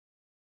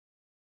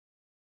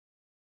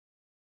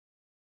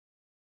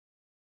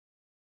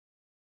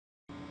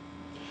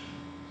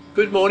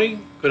Good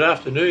morning, good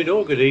afternoon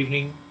or good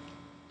evening,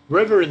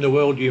 wherever in the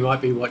world you might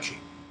be watching.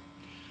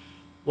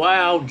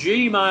 Wow,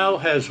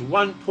 Gmail has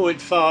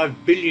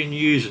 1.5 billion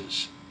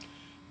users.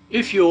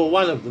 If you're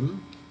one of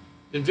them,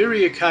 then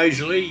very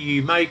occasionally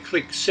you may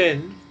click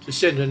send to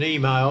send an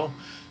email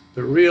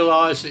but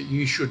realise that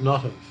you should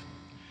not have.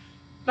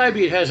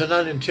 Maybe it has an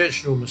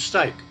unintentional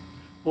mistake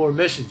or a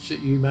message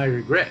that you may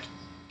regret.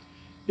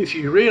 If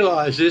you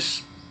realise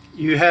this,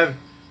 you have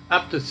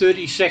up to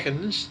 30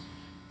 seconds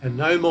and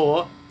no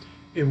more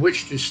in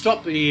which to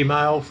stop the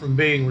email from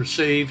being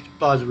received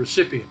by the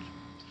recipient.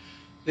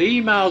 The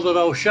email that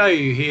I'll show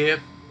you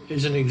here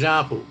is an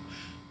example.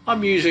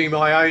 I'm using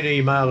my own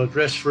email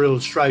address for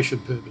illustration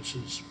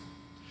purposes.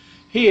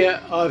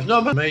 Here I've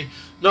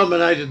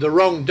nominated the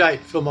wrong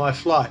date for my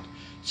flight,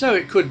 so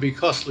it could be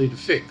costly to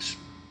fix.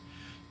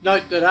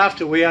 Note that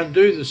after we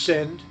undo the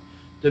send,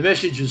 the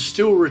message is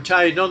still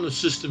retained on the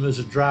system as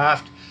a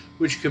draft,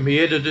 which can be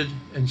edited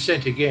and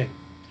sent again.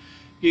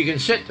 You can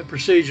set the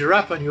procedure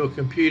up on your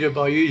computer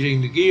by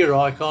using the gear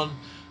icon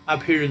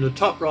up here in the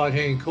top right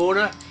hand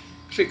corner.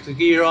 Click the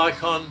gear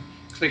icon,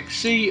 click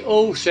See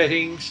All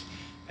Settings,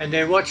 and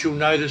then what you'll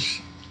notice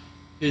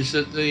is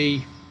that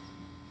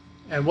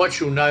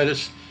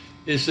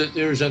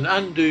there is an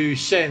undo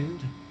send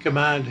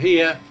command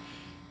here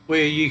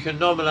where you can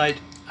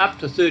nominate up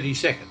to 30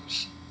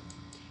 seconds.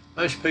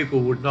 Most people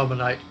would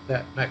nominate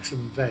that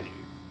maximum value.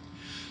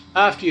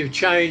 After you've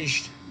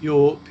changed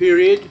your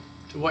period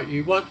to what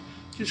you want,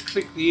 just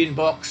click the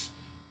inbox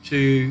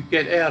to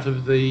get out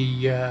of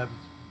the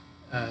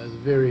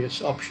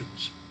various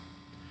options.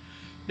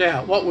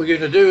 Now what we're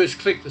going to do is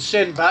click the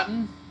send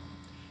button,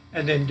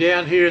 and then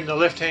down here in the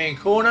left hand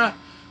corner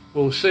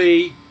we'll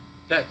see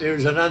that there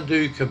is an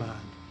undo command.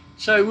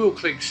 So we'll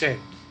click send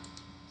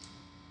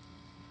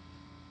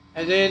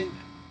and then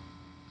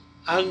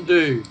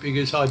undo,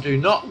 because I do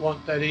not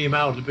want that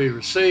email to be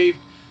received.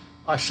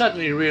 I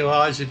suddenly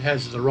realise it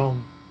has the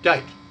wrong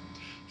date.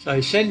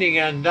 So sending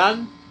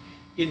undone.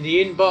 In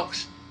the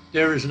inbox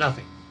there is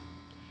nothing.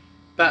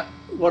 But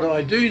what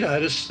I do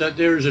notice that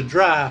there is a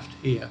draft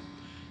here,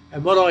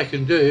 and what I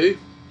can do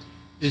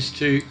is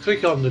to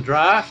click on the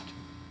draft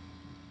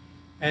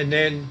and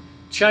then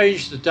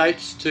change the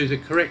dates to the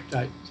correct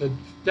date. So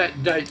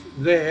that date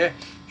there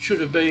should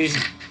have been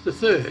the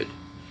 3rd.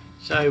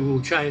 So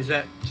we'll change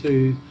that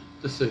to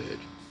the 3rd.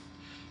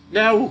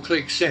 Now we'll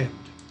click send,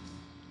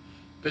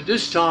 but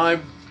this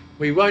time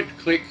we won't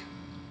click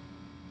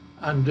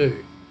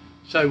undo.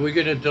 So we're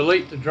going to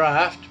delete the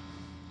draft.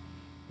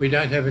 We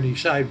don't have any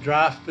saved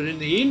draft, but in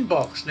the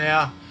inbox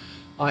now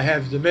I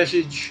have the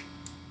message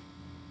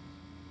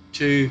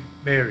to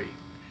Mary.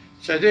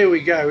 So there we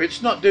go.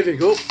 It's not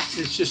difficult.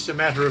 It's just a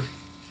matter of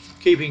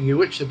keeping your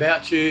wits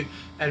about you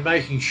and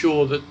making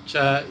sure that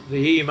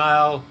the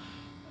email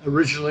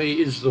originally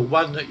is the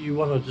one that you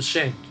wanted to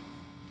send.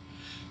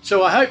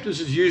 So I hope this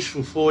is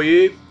useful for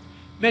you.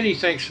 Many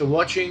thanks for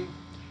watching.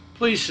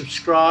 Please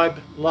subscribe,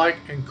 like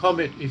and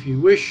comment if you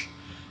wish,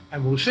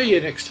 and we'll see you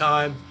next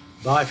time.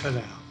 Bye for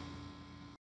now.